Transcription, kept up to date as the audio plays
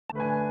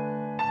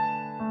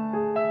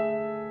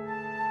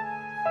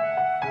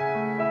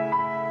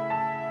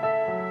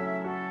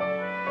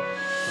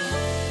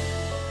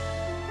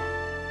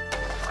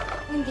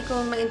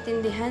ko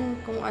maintindihan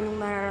kung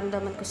anong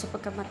mararamdaman ko sa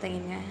pagkamatay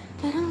niya.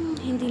 Parang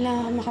hindi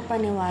lang ako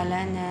makapaniwala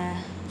na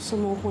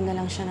sumuko na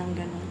lang siya ng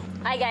gano'n.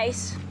 Hi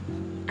guys!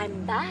 I'm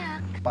back!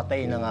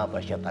 Patay na nga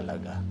ba siya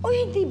talaga? O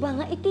hindi ba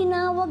nga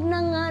itinawag na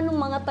nga ng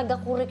mga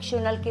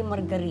taga-correctional kay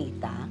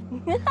Margarita?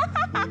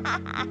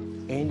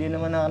 Hindi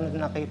naman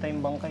nakita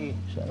yung bangkay.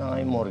 Saan nga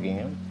yung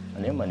morgue yun?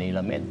 Ano yun, Manila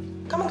Med?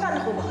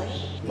 Kamag-anak ko ba kayo?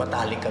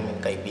 Matalik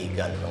kaming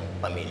kaibigan ng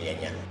pamilya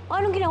niya. O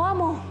anong ginawa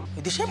mo? Eh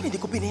di syempre, hindi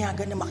ko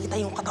pinayagan na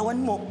makita yung katawan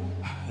mo.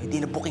 Eh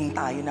di na-booking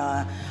tayo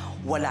na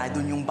wala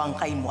dun yung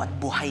bangkay mo at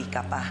buhay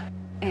ka pa.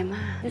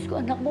 Emma, Diyos ko,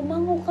 anak,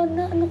 bumango ka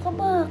na. Ano ka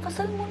ba?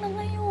 Kasal mo na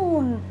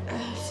ngayon.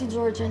 Si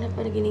Georgia na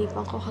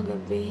panaginipan ko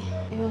kagabi.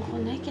 Ewan ko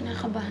na,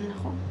 kinakabahan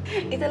ako.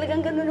 Eh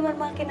talagang gano'n naman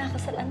mga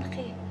kinakasal, anak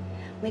eh.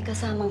 May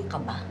kasamang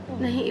ka ba?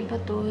 Naiiba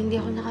to, hindi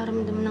ako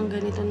nakaramdam ng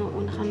ganito nung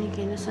una kami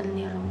kinasal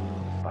ni Rom.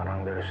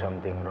 Parang there's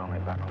something wrong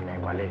eh. Parang may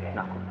mali eh.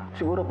 Naku.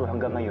 Siguro bro,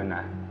 hanggang ngayon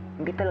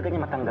hindi talaga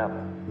niya matanggap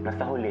na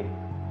sa huli,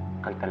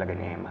 kayo talaga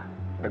ni Emma.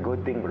 The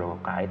good thing bro,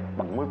 kahit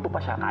magmulto pa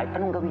siya, kahit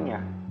anong gawin niya,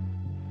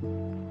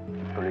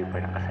 tuloy pa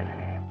rin ang kasal niya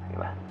ni Emma, di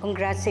ba?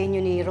 Congrats sa inyo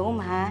ni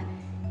Rome, ha?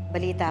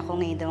 Balita ko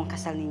ngayon daw ang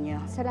kasal ninyo.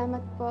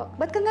 Salamat po.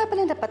 Ba't ka nga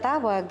pala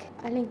napatawag?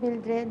 Aling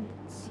Mildred,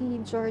 si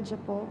Georgia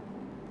po.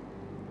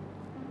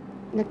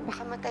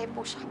 Nagpakamatay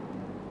po siya.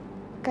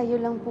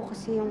 Kayo lang po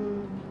kasi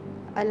yung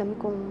alam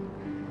kong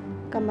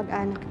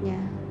kamag-anak niya.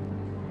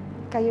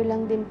 Kayo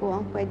lang din po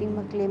ang pwedeng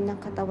mag-claim ng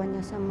katawan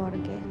niya sa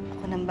morgue.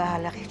 Ako nang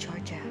bahala kay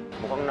Georgia.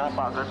 Mukhang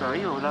napaaga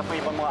tayo. Wala pa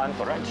ibang mga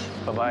entourage.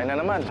 Babae na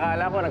naman.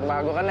 Akala ko,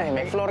 nagbago ka na eh.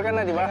 May floor ka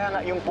na, di ba? Kaya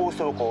nga, yung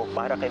puso ko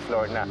para kay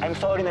Flor na. I'm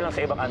sorry na lang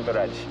sa ibang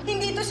entourage.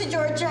 Hindi to si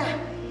Georgia!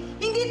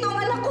 Hindi to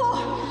ang anak ko!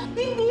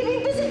 Hindi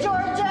rin to si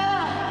Georgia!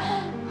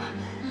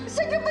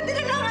 Saan niyo ba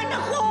dinala ang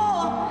anak ko?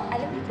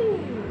 Alam mo ito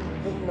yung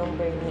room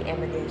number ni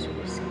Emma De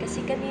Jesus kasi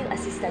kami yung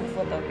assistant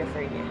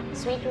photographer niya.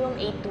 Suite room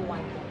 821.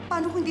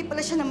 Paano kung hindi pala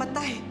siya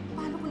namatay?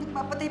 Paano kung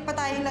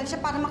nagpapatay-patayin lang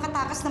siya para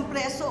makatakas ng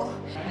preso?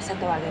 Basta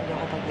tawagan niyo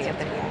ako pag may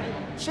aberya.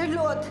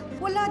 Charlotte,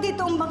 wala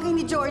dito ang bangkay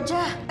ni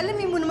Georgia.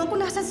 Alamin mo naman kung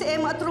nasan si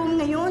Emma at Rome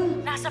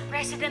ngayon. Nasa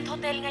President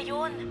Hotel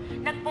ngayon.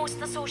 Nag-post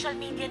na social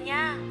media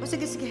niya. O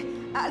sige, sige.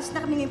 Aalis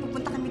na kami ngayon.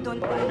 Pupunta kami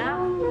doon.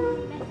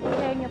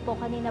 Messenger niyo po,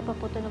 kanina pa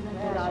po tunog ng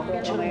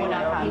telephone.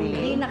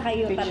 Hindi na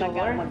kayo talaga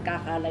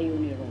magkakalayo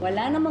ni Rome.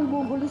 Wala namang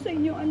gugulo sa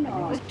inyo,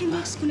 ano.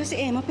 Tinext ko na si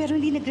Emma pero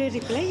hindi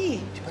nagre-reply eh.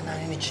 Di ba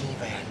nanay ni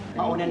Geneva yan?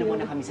 Mauna na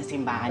muna kami sa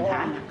simbahan,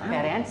 ha?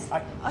 Parents?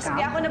 O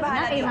sige, ako na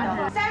bahala dito.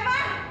 Selma!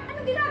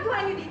 Anong ginagawa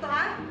niyo dito,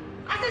 ha?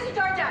 Asa si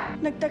Georgia?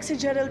 Nag-text si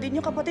Geraldine,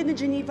 yung kapatid ni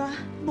Geneva.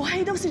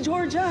 Buhay daw si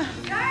Georgia.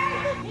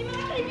 Guys! May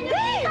mga kriminal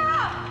dito!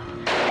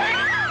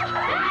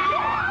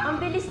 Ang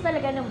bilis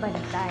talaga ng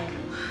balita eh.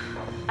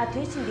 At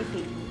least hindi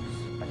fake news.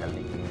 Tagal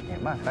ni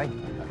Emma, tay.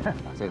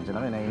 Pasensya na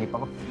rin, nainip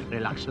ako.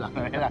 Relax lang,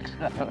 relax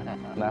lang.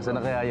 Nasaan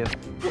na kaya yun?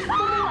 Gusto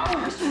mo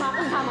maubos yung mga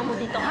kasama mo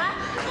dito, ha?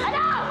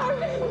 Ano?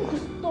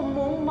 Gusto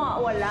mong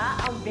mawala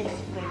ang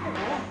best friend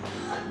mo?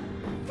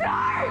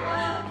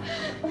 Flirt!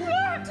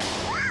 Flirt!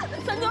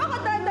 Saan niyo ako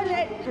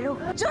dadalhin? Hello?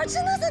 George,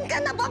 nasan ka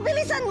na?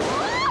 Pabilisan mo!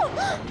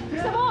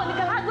 Gusto mo,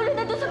 nagkakagulo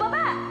na doon sa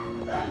baba!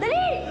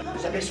 Dali!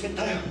 Sa basement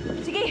tayo.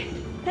 Sige,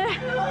 tara!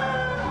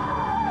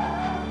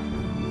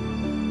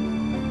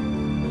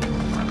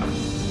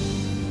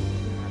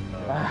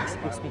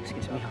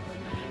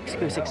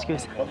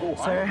 Excuse.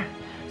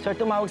 Sir,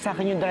 tumawag sa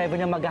akin yung driver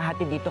na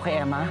maghahatid dito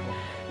kay Emma.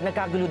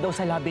 Nagkagulo daw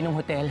sa lobby ng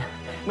hotel.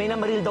 May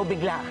namaril daw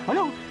bigla.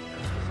 Ano?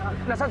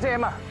 Nasaan si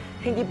Emma?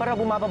 Hindi pa raw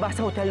bumababa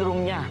sa hotel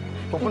room niya.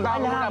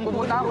 Pupunta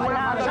ako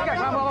muna. Sige,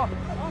 sama ko.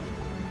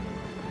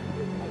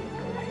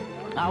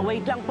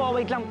 Wait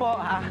lang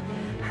po.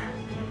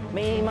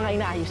 May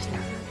mga inaayos na.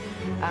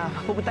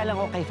 Pupunta lang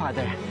ako kay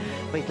Father.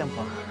 Wait lang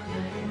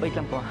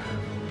po.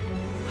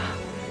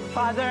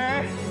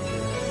 Father!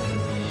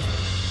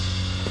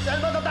 Saan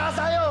ba tataas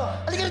tayo?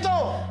 Halika rito!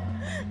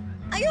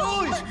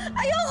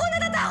 Ayoko!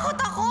 Natatakot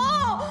ako!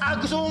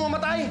 Gusto mo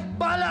mamatay?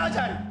 Bahala ka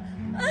dyan!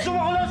 Gusto mo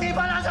ako lang sige,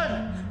 bahala ka dyan!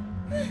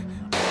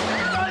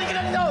 Halika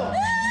na dito!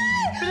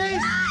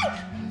 Bilis!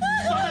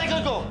 Gusto ka sa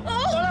likod ko!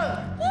 Ito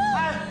lang!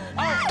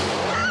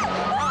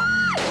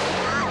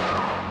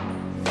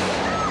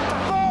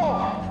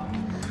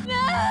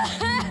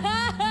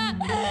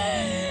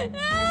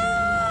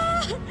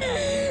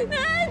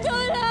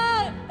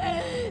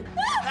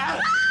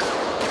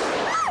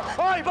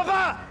 Hoy,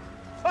 baba!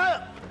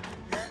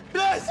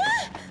 Bilis!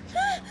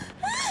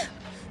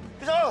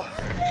 Gusto ko!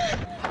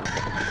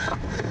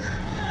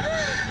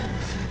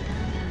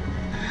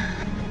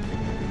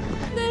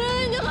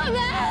 Tulungan niyo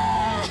kami!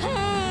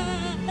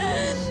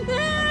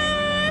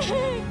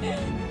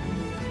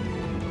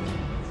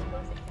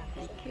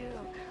 Thank you.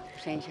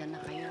 Pasensya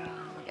na kayo.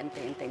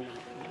 Mag-antay-antay na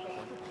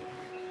ako.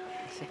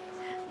 Kasi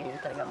ngayon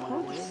talaga mga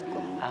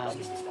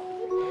gusto.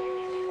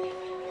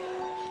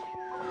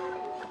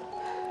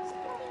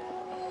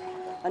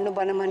 Ano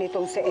ba naman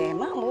itong si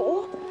Emma?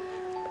 Oo.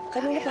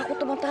 Kanina pa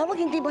ako tumatawag,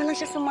 hindi ba lang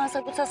siya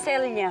sumasagot sa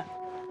cell niya?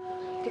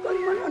 Hindi ko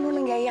alam ano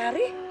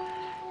nangyayari.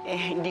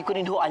 Hindi ko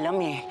rin ho alam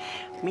eh.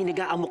 May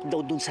nag-aamok daw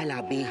dun sa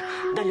lobby.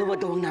 2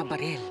 daw ang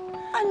nabaril.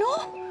 Ano?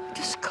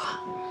 Diyos ko.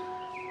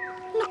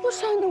 Naku,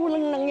 sana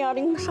walang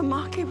nangyaring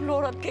masama kay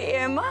Flora at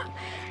kay Emma.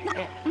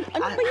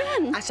 Ano ba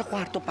yan? Sa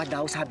kwarto pa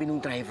daw, sabi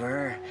nung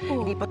driver.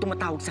 Hindi pa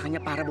tumatawag sa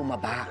kanya para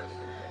bumaba.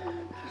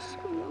 Diyos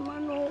ko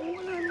naman,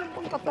 wala na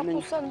pang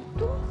katapusan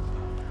to.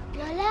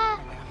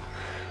 Lola,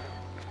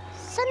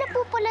 sana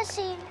po pala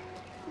si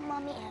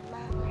Mami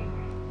Emma?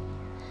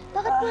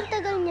 Bakit po ang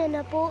tagal niya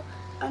na po?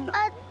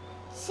 At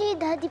si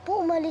Daddy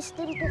po umalis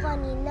din po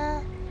kanina.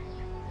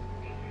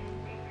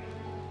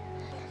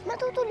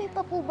 Matutuloy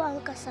pa po ba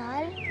ang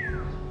kasal?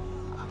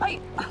 Ay,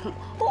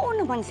 oo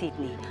naman,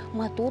 Sydney.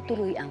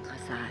 Matutuloy ang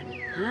kasal.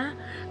 Ha?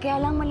 Kaya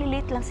lang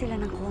malilate lang sila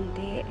ng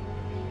konti.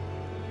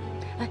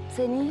 At,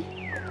 Sydney,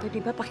 pwede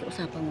ba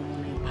pakiusapan mo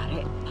muna yung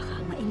pare? Baka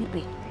mainip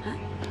eh. Ha?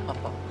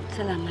 Opo.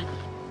 Salamat.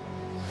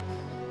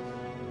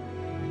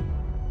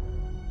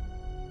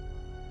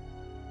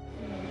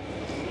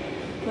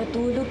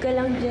 Matulog ka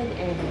lang dyan,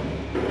 Emma.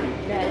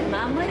 Dahil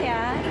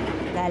mamaya,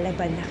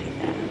 lalaban na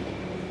kita.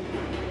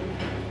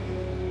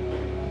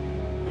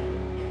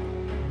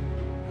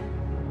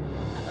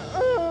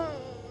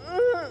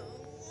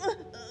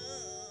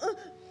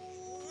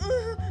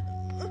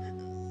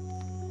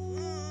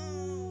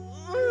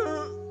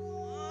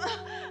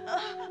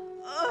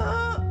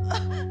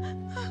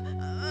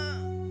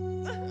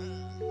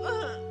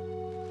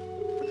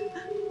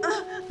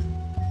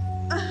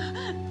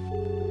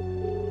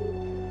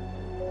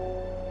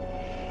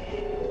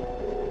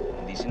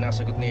 Hindi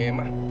sinasagot ni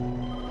Emma.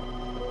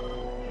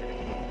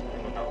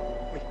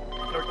 Uy,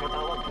 Lord,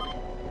 tumatawag.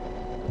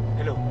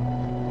 Hello?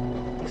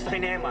 Kumusta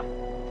kayo ni Emma?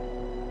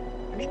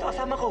 Nandito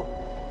kasama ko.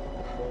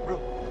 Bro.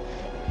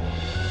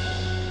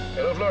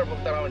 Hello, Flor.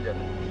 Pupunta naman dyan.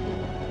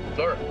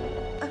 Flor.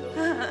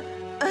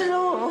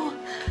 Hello?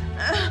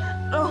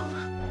 Hello?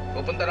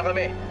 Pupunta na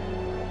kami.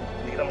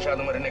 Hindi kita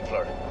masyadong marinig,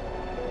 Flor.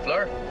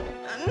 Flor?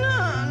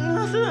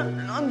 Nasa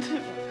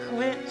laundry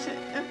kami si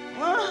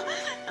Emma.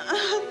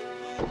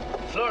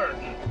 Flor,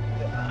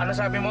 ano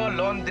sabi mo?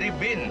 Laundry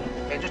bin.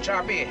 Medyo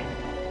choppy.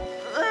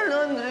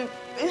 Laundry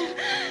bin.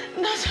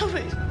 Nasa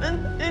basement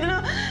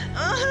nila.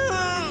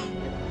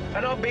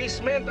 Ano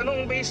basement?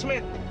 Anong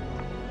basement?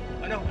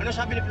 Ano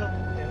sabi ni Flo?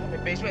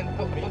 May basement.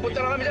 Pupunta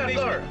na kami dyan,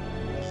 Flor.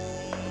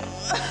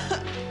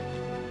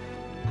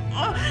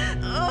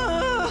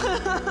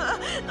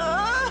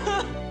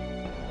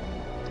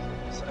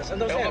 Saan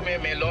daw, sir?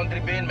 May laundry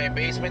bin, may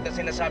basement na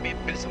sinasabi.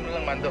 Bilisan mo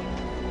lang, Mando.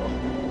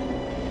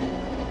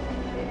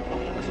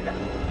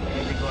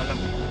 Hindi ko alam.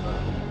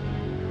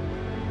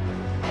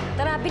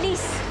 Tara,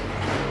 bilis!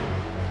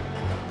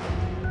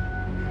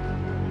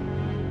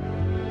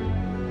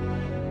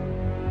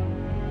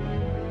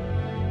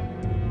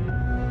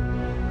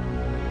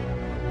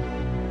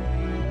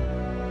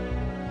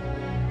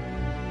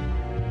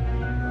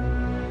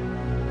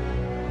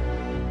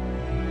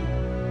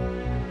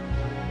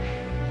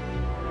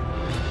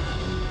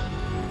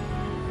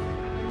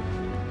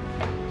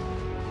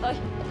 Oy,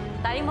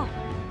 tali mo.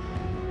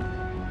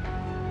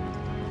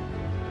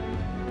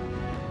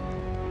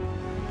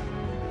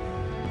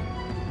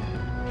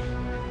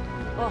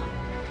 Oh,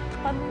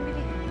 paano mo bili?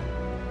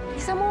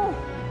 Isa mo!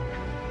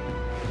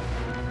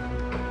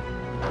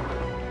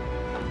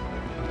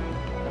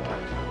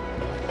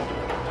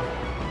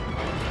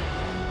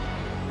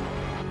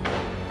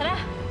 Tara!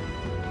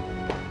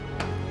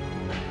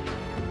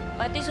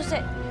 Ate, susi.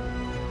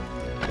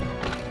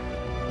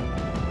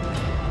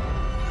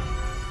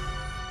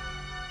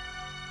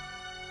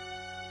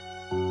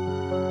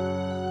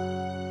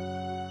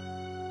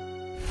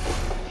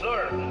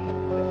 Flor,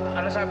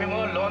 ano sabi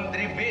mo?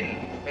 Laundry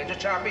bin. Medyo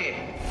choppy.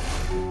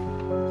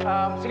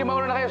 Sige,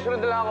 mauna na kayo.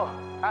 Sunod na lang ako.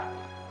 Ha?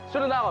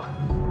 Sunod na ako.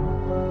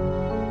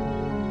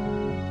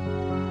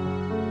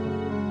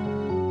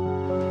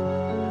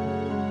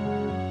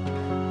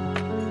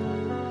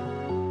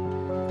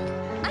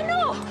 Ano?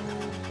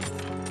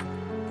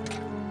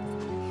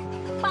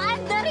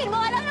 Paandarin mo!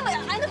 Alam naman,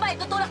 ano ba?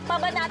 Itutulak pa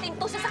ba natin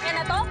to sa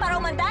sakyan na to para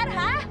umandar,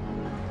 ha?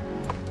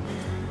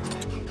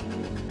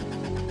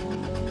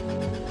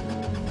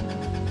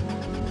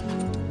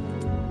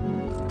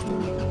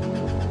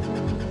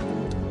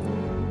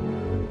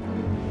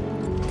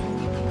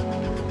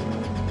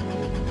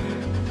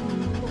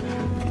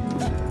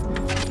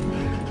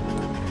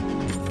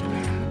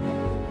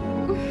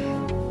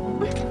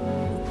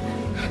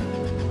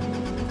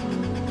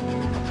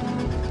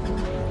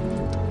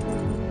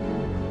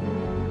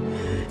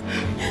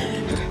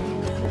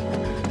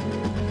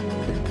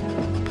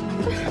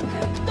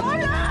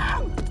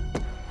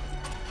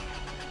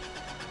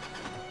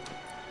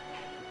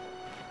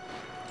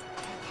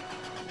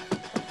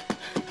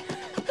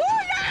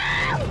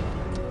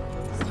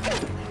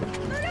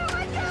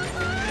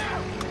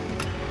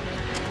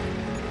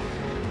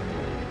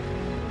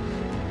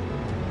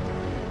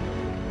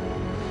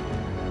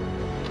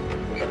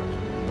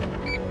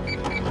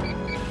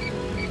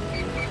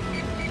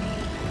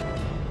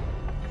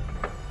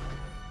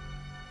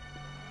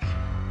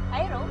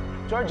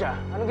 Georgia,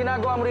 anong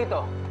ginagawa mo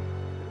rito?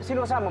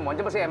 Sino kasama mo?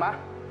 Andiyan ba si Emma?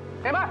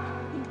 Emma!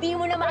 Hindi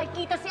mo na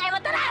makikita si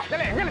Emma. Tara!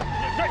 Dali! Dali!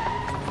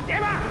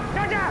 Emma!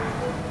 Georgia!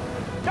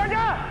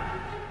 Georgia!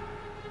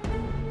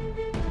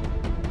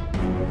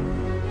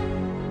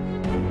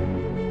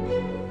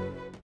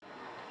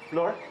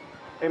 Flor?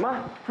 Emma?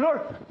 Flor!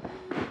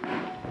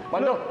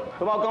 Mando,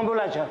 tumawag ka ang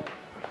ambulansya.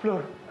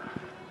 Flor.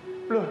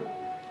 Flor.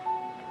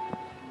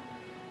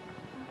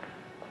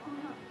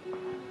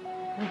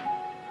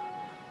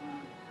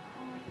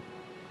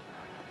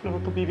 Flor,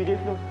 ito bibigay,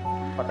 Flor.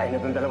 Patay na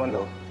itong dalawang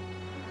daw.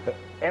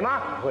 Emma!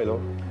 Oh, hello.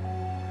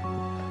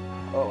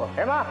 Oo.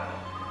 Emma!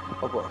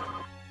 Opo.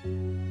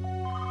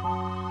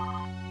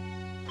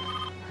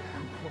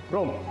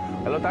 Rom.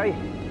 Hello, Tay.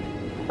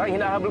 Tay,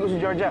 hinahabol ko si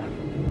Georgia.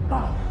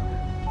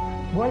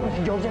 Buhay pa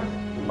si Georgia?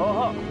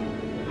 Oo.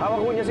 Hawak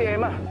ko niya si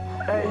Emma.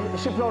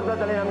 Si Flor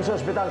dadali namin sa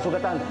ospital,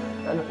 sugatan.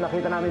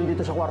 Nakita namin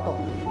dito sa kwarto.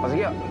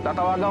 Sige,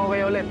 tatawagan ko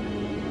kayo ulit.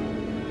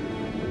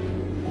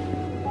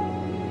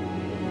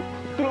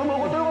 Tulungan mo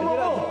ako! Tulungan mo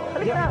ako!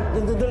 Halika na!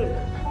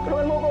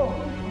 Tulungan mo ako!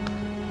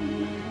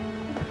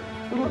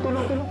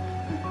 Tulong!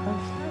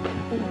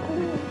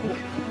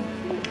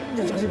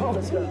 Diyan sa kasi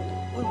sila.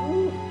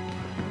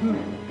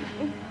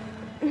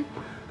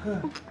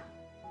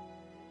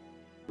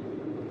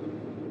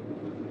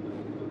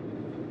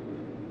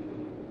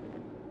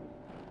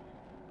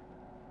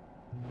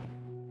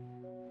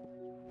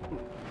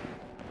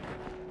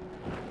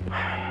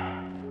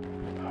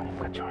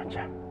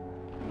 Georgia.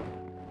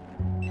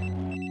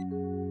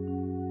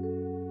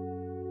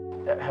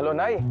 Hello,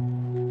 Nay.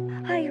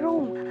 Hi,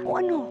 Rome. O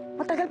ano,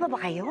 matagal pa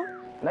ba kayo?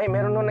 Nay,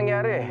 meron nung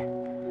nangyari.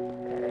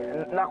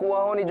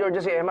 Nakuha ko ni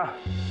Georgia si Emma.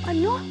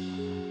 Ano?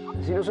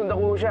 Sinusundan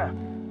ko siya.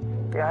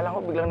 Kaya lang ko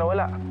biglang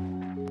nawala.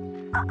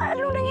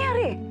 Anong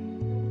nangyari?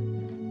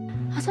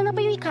 Asan na ba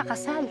yung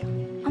ikakasal?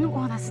 Anong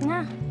oras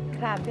na?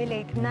 Grabe,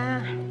 late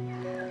na.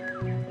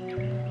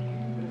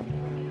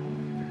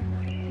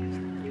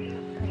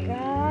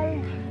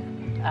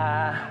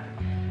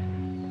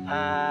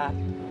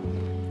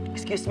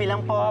 Excuse me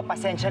lang po,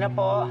 pasensya na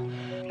po.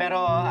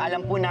 Pero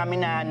alam po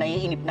namin na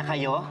naiinip na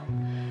kayo.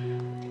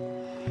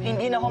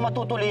 Hindi na ako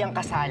matutuloy ang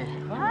kasal.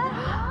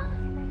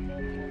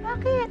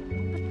 Bakit?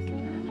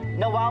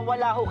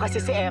 Nawawala ho kasi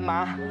si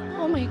Emma.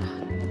 Oh my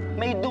God.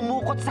 May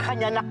dumukot sa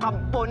kanya na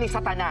kampo ni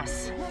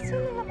Satanas.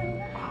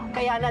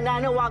 Kaya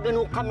nananawagan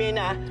ho kami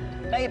na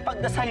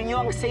ipagdasal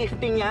niyo ang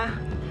safety niya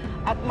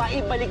at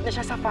maibalik na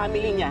siya sa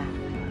family niya.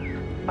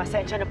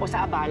 Pasensya na po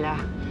sa abala.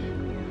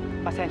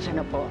 Pasensya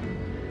na po.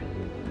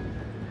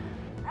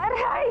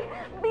 Aray!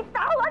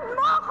 Bitawan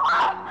mo ako!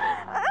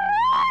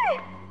 Aray!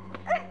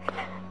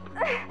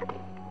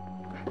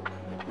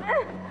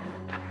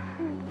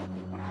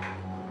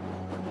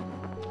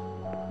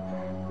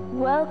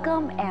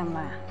 Welcome,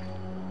 Emma.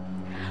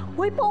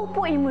 Uy,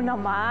 paupuin mo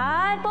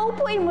naman.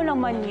 Paupuin mo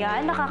naman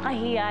yan.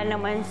 Nakakahiya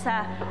naman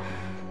sa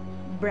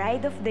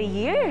Bride of the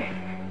Year.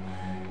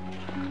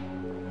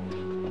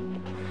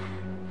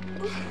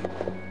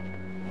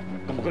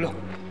 Kamugulo.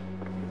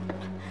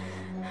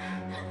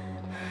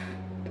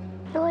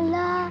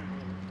 Lola,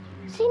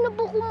 sino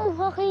po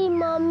kumuha kay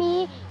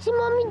Mami? Si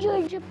Mami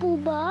Georgia po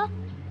ba?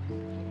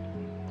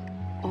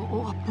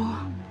 Oo, Apo.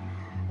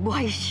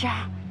 Buhay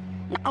siya.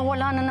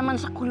 Nakawala na naman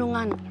sa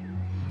kulungan.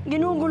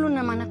 Ginugulo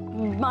naman at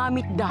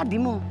mamit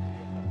daddy mo.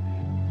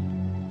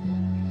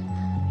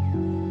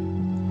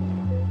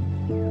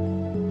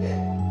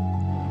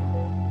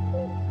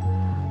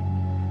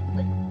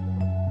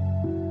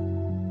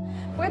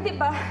 Pwede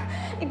ba?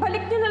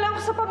 Ibalik niyo na lang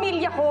ako sa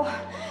pamilya ko.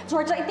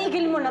 Georgia,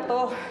 itigil mo na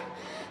to.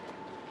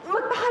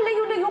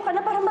 Magpakalayo-layo ka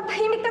na para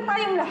matahimik na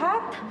tayong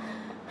lahat.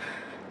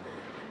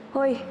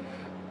 Hoy,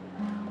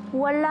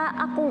 wala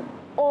akong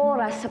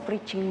oras sa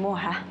preaching mo,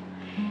 ha?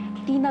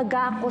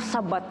 Tinaga ko sa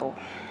bato.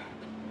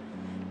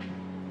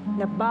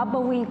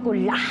 Nababawin ko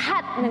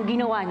lahat ng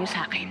ginawa niyo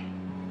sa akin.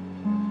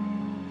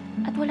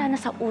 At wala na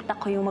sa utak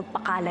ko yung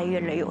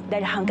magpakalayo-layo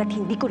dahil hanggat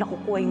hindi ko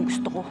nakukuha yung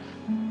gusto ko.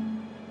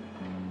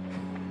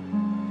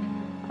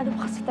 Ano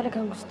ba kasi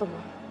talagang gusto mo?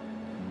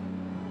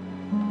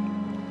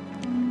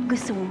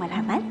 Gusto mo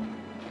malaman?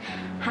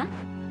 Ha?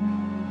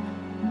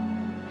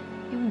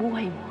 Yung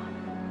buhay mo.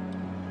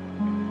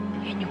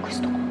 Yan yung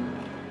gusto ko.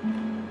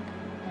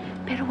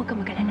 Pero huwag ka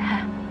mag-alala,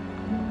 ha?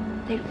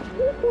 Dahil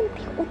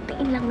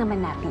uunti-untiin lang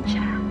naman natin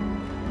siya.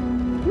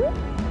 Hmm?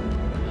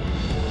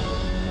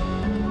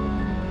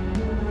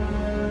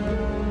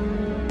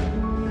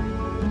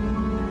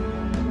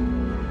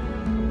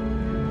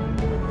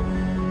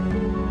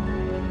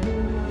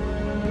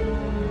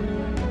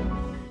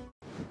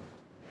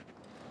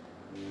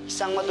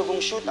 Isang madugong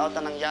shootout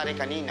ang nangyari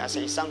kanina sa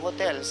isang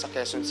hotel sa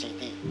Quezon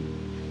City.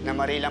 Na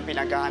marilang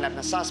pinaghahanap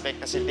na suspect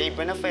na si Dave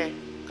Benafe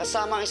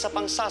kasama ang isa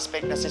pang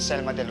suspect na si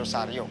Selma Del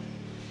Rosario.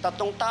 3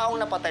 taong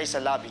napatay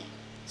sa lobby,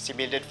 si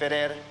Mildred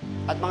Ferrer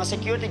at mga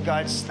security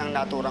guards ng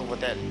naturang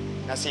hotel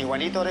na si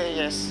Juanito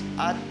Reyes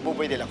at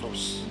Buboy de la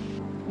Cruz.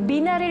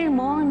 Binaril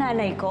mo ang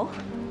nanay ko?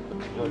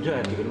 Georgia,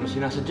 hindi ko naman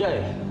sinasadya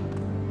eh.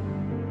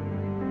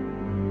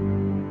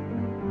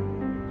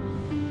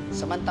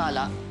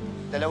 Samantala,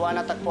 2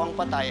 natagpo ang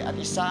patay at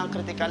 1 ang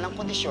kritikal ng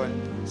kondisyon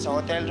sa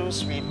hotel room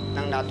suite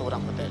ng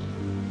naturang hotel.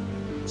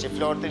 Si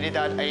Flor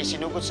Trinidad ay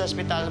sinugod sa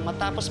ospital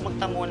matapos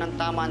magtamo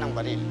ng tama ng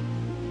baril.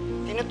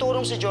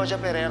 Tinuturong si Georgia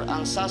Ferrer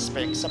ang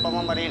suspect sa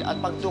pamamaril at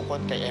pagdukot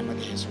kay Emma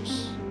de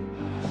Jesus.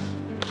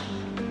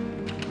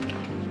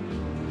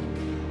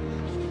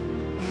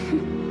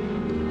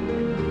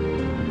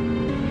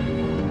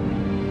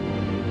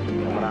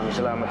 Maraming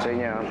salamat sa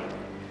inyo.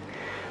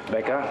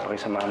 Becca,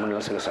 pakisamahan mo na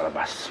lang sila sa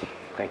labas.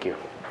 Thank you.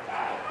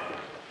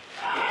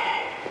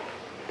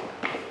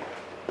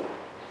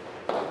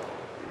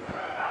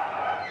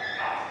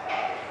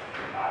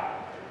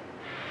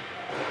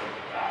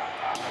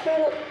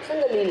 Pero,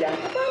 sandali lang.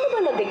 Paano ba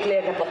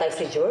na-declare na patay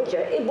si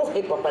Georgia? Eh, buhay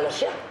pa pala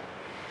siya.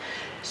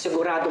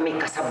 Sigurado may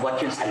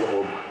kasabwat yun sa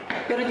loob.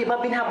 Pero di ba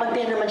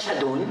binabantayan naman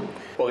siya doon?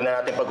 Huwag na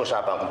natin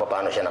pag-usapan kung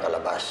paano siya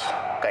nakalabas.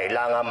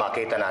 Kailangan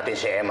makita natin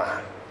si Emma.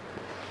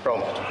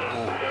 Rom,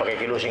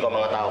 pakikilusin ko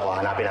ang mga tao ko.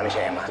 Hanapin namin si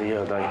Emma.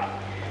 Sige, Tay.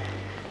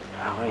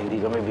 Ako, hindi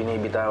kami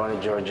binibitawan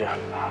ni Georgia.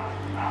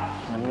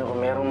 Alam niyo,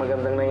 kung merong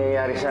magandang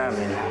nangyayari sa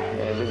amin,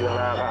 biglang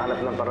nakakahanap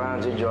ng paraan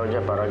si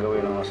Georgia para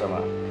gawin ang masama.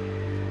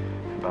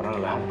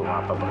 Parang lahat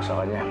pumapabak sa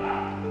kanya.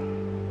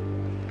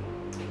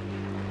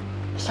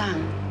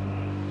 Sam,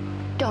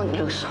 don't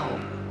lose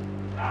hope.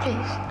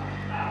 Please.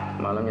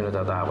 Malam niyo,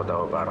 natatakot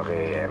ako para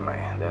kay Emma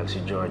dahil si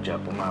Georgia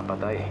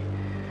pumapatay.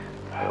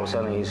 Ayaw ko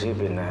sanang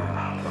isipin na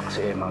baka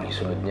si Emma ang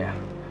isunod niya.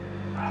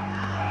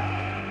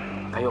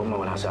 Ayaw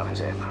mawala sa akin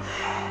si Emma.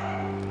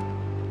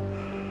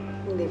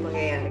 Hindi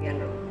mangyayari yan,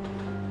 Ro.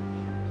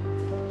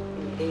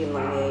 Hindi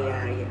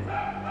mangyayari yan.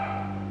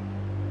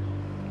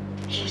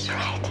 She's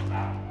right.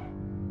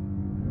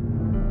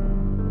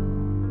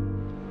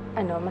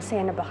 Ano,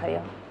 masaya na ba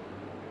kayo?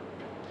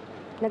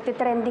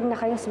 Nagtitrending na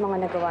kayo sa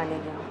mga nagawa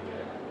ninyo.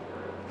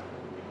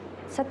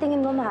 Sa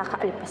tingin mo,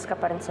 makakaalpas ka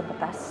pa rin sa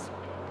batas?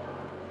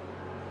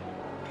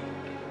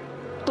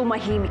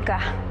 Tumahimik ka.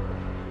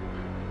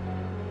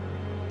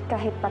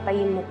 Kahit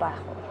patayin mo pa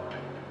ako,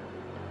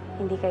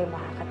 hindi kayo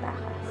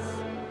makakatakas.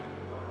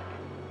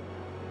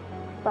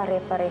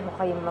 Pare-pareho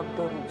kayong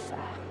magdurusa.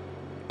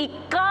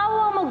 Ikaw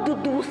ang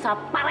magdudusa.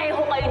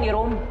 Pareho kayo ni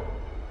Rom.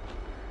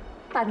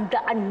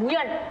 Tandaan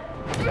yan!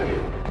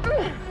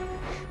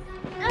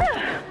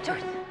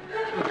 George!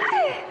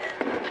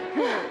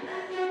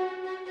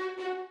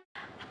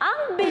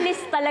 Ang bilis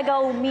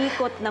talaga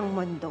umikot ng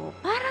mundo.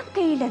 Parang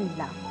kailan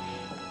lang.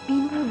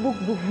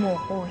 Binubugbog mo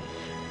ko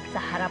sa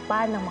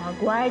harapan ng mga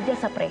gwardya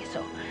sa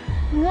preso.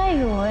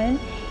 Ngayon,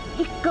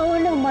 ikaw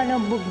naman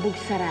ang bugbog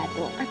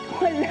sarado at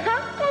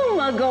wala kang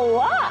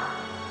magawa.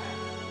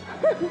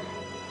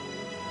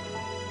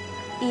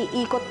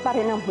 Iikot pa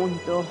rin ang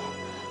mundo.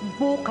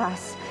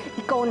 Bukas,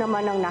 ikaw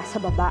naman ang nasa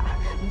baba.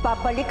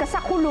 Babalik ka sa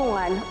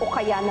kulungan o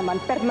kaya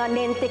naman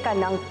permanente ka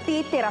nang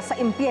titira sa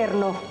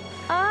impyerno.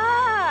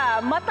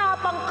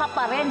 Matapang ka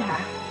pa rin, ha?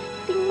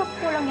 Tingnan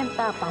ko lang yung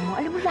tapang mo.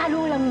 Alam mo,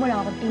 lalo lang mo lang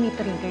akong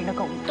tinitrigger na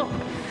kauto.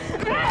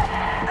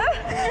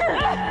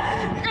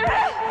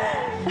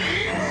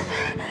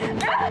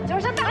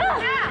 George,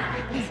 takot na!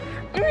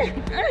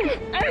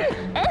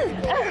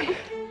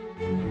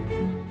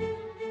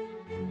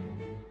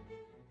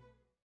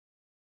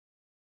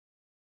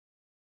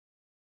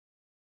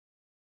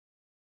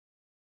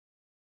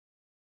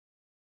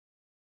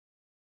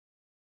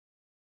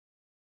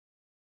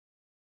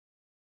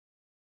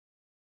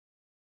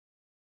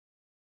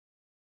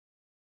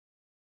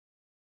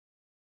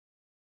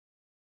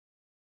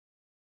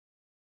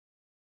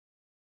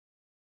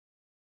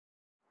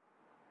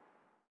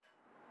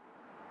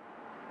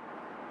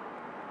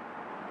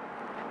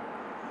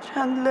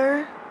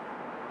 Chandler?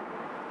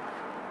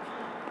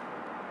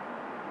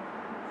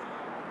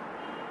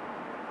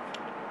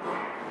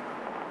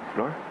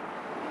 Flor?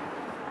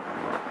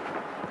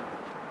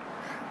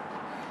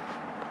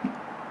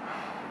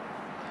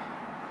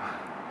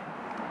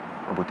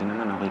 Mabuti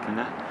naman, okay ka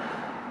na.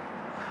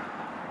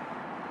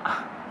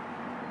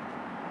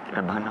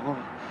 Kinabahan ako.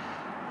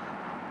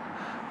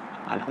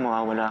 Akala ko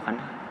mawawala ka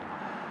na.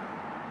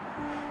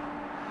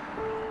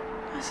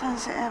 Nasaan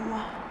si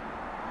Emma?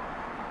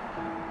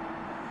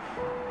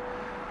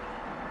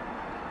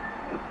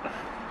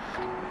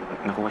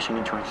 Nakuha siya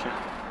ni Georgia.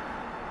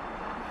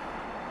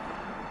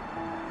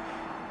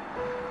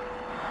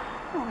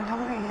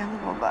 Walang iyang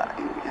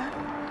babae yan.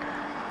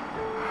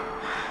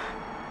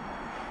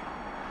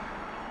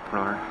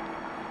 Flor,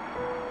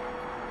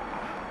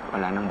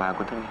 wala nang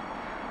bago dun eh.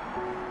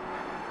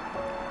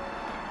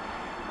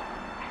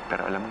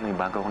 Pero alam mo, may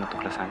bago akong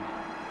natuklasan.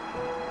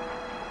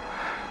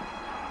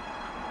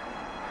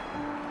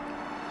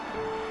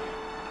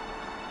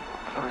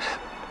 Flor,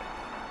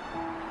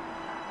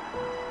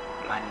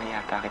 mahal na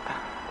yata kita.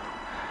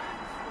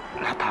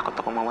 Natakot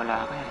ako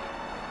mawala ka eh.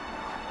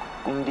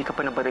 Kung hindi ka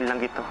pa nabaril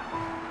lang ito,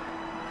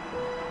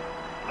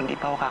 hindi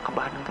pa ako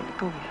kakabahan ng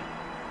ganito eh.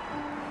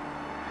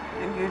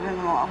 Tigilan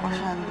mo ako,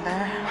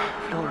 Chandler.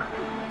 Flor,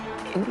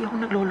 hindi ako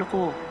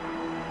nagloloko.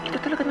 Ito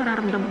talaga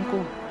nararamdaman ko.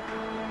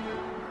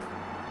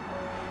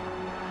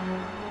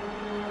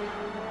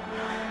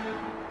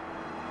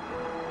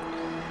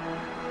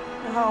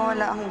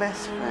 Nakawala ang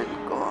best friend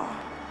ko.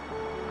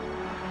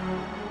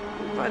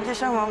 Pwede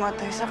siyang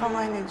mamatay sa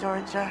kamay ni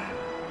Georgia.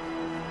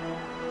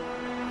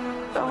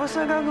 Tapos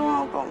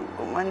nagagawa pang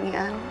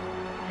kumanian.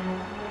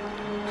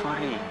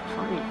 Sorry.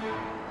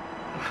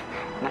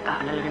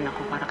 Nag-aalala rin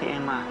ako para kay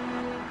Emma.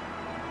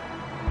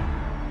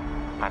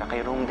 Para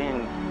kay Rome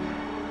din.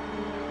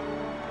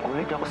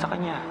 Worried ako sa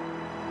kanya.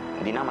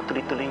 Hindi na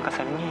matuloy-tuloy yung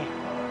kasal niya eh.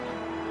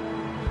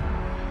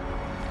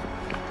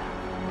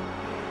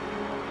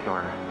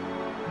 Flor,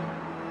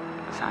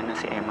 sana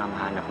si Emma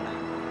mahanap na.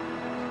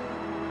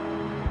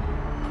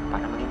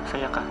 Para maging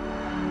masaya ka.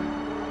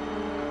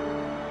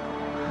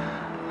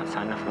 At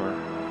sana, Flor,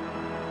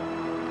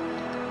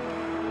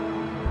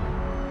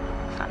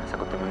 sana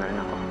sagutin mo na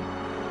rin ako.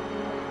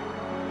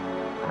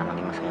 Para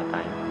maging masaya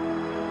tayo.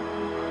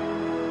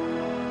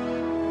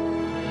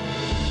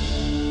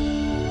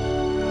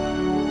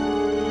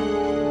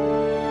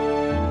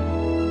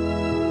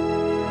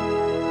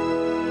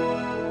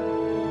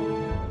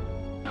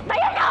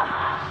 Tayo na!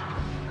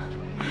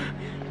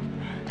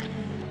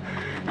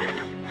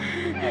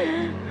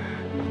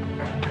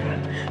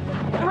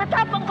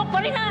 Matapang ka pa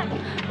rin, ha?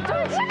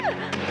 Georgia!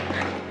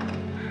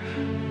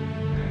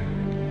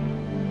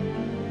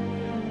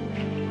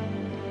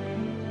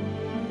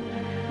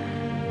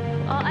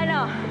 O, ano?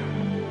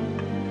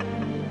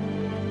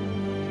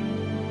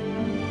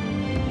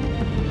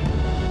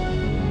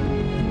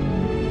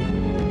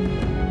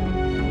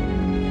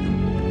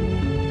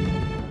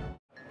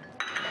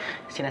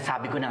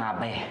 Sinasabi ko na nga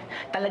ba eh,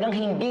 talagang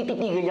hindi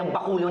titigil yung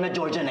bakulo na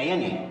Georgia na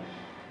yan eh.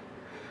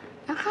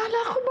 Akala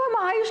ko ba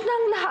maayos na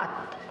ang lahat?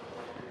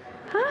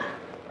 Ha?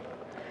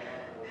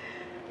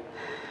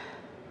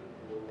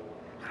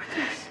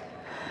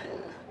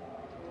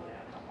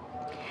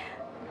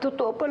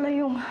 Totoo pala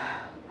yung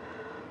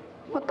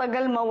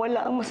matagal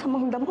mawala ang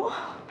masamang damo.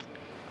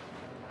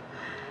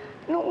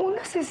 Noong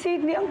una si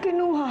Sydney ang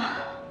kinuha.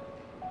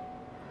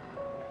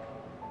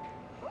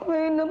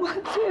 Ngayon naman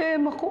si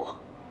Emma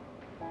ko.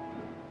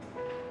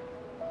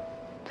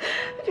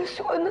 Diyos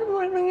ko, ano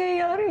naman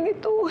nangyayari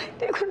nito?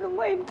 Hindi ko na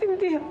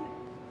maintindihan.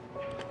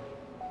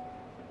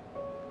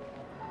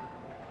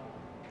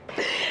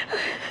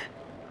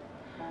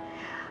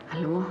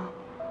 Alam mo,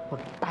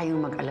 huwag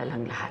tayong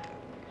mag-alalang lahat.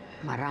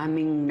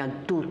 Maraming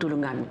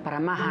nagtutulungan para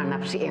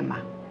mahanap si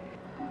Emma.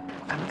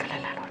 Huwag kang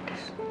mag-alala,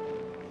 Lourdes.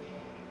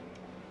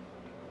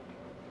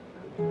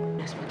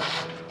 Yes, madam.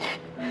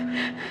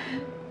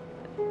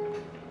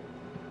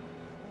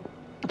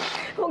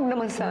 Huwag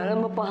naman sana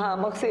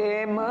mapahamak si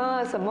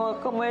Emma sa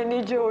mga kamay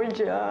ni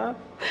Georgia.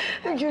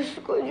 Diyos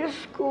ko,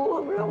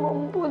 huwag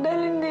naman po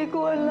dahil hindi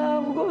ko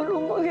alam kung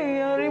anong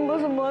mangyayari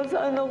masama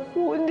sa anak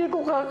ko. Hindi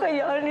ko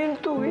kakayanin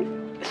to eh.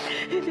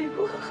 Hindi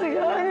ko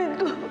kakayanin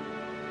to.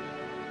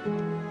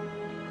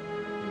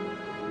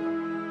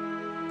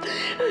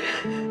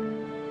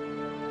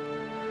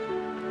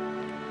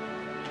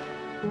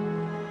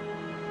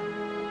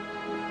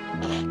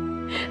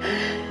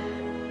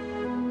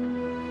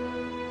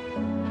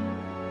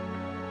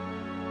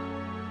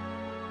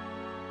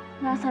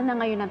 Nasaan na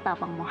ngayon ang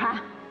tapang mo,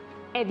 ha?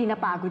 Eh di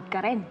napagod ka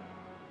rin.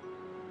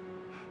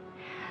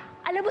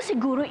 Alam mo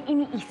siguro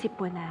iniisip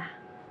mo na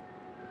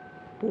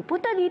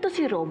pupunta dito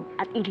si Rome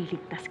at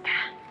ililigtas ka.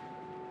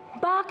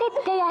 Bakit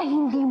kaya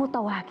hindi mo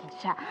tawagin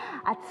siya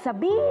at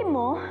sabihin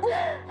mo,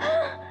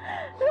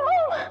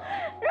 Rome!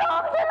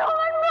 Rome,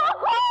 tulungan mo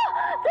ako!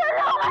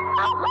 Tulungan mo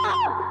ako!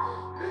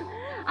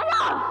 Ano?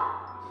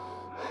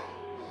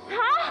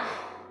 Ha?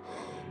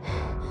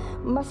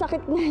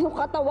 Masakit na yung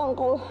katawan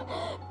ko,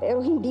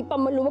 pero hindi pa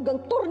maluwag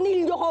ang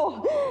tornilyo ko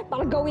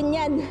para gawin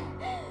yan.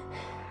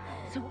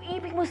 So,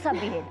 ibig mo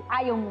sabihin,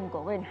 ayaw mong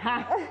gawin,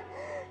 ha?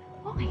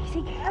 Okay,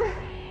 sige.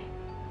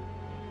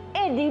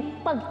 Eh di,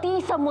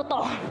 pagtisa mo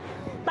to.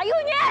 Tayo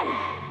niyan!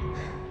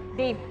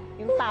 Dave,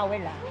 yung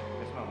towel, ah.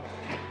 Yes, ma'am.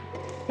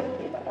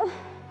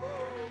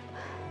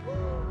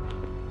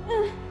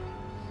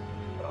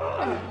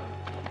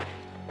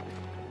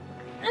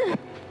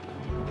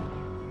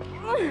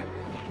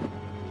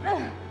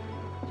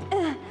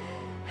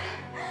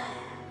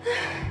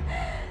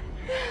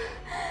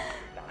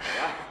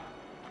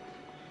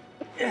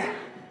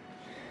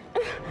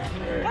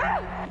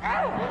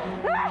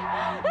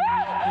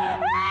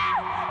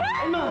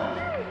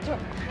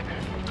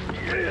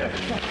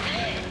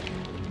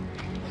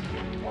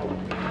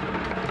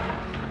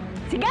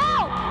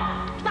 Sigaw!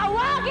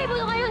 Tawagin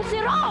mo ngayon si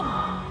Rom!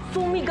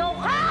 Sumigaw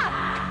ka!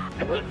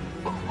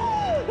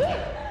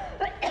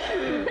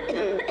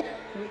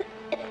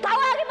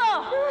 Tawagin mo!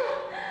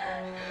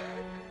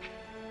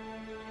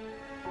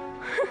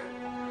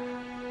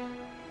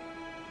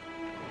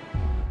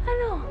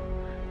 Ano?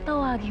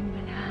 Tawagin mo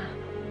na.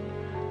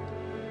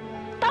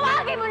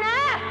 Tawagin mo na!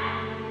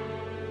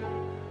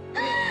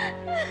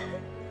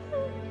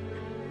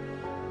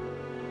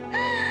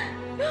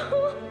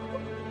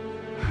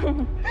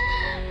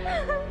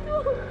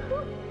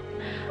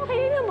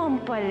 Ayun naman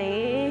pala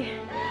eh.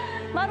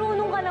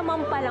 Marunong ka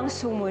naman palang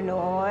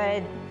sumunod.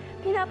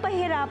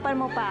 Pinapahirapan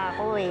mo pa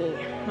ako eh.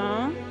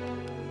 Huh?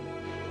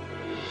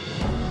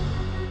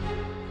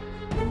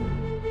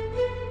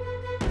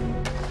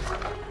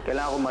 Kailangan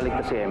kailangan ko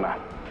maligtas si Emma.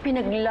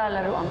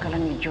 Pinaglalaroan ka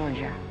lang ni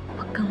Georgia.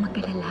 Huwag kang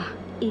mag-alala.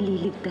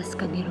 Ililigtas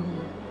ka ni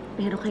Rome.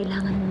 Pero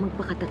kailangan mo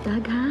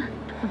magpakatatag, ha?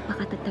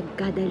 Magpakatatag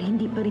ka dahil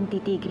hindi pa rin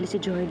titigil si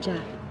Georgia.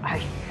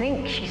 I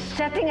think she's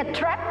setting a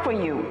trap for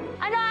you.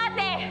 Ano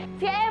ate?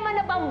 Si Emma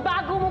na bang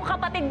bago mong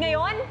kapatid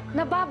ngayon?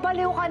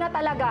 Nababaliw ka na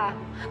talaga.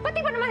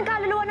 Pati ba naman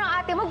kaluluwa ng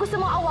ate mo gusto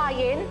mong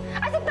awayin?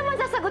 As if naman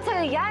sasagot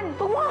sa'yo yan.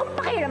 Huwag mo akong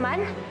pakialaman.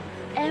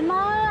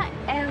 Emma.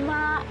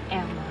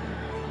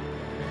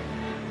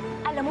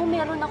 Alam mo,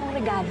 meron akong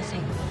regalo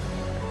sa'yo.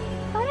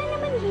 Para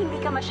naman hindi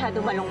ka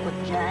masyado malungkot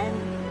dyan.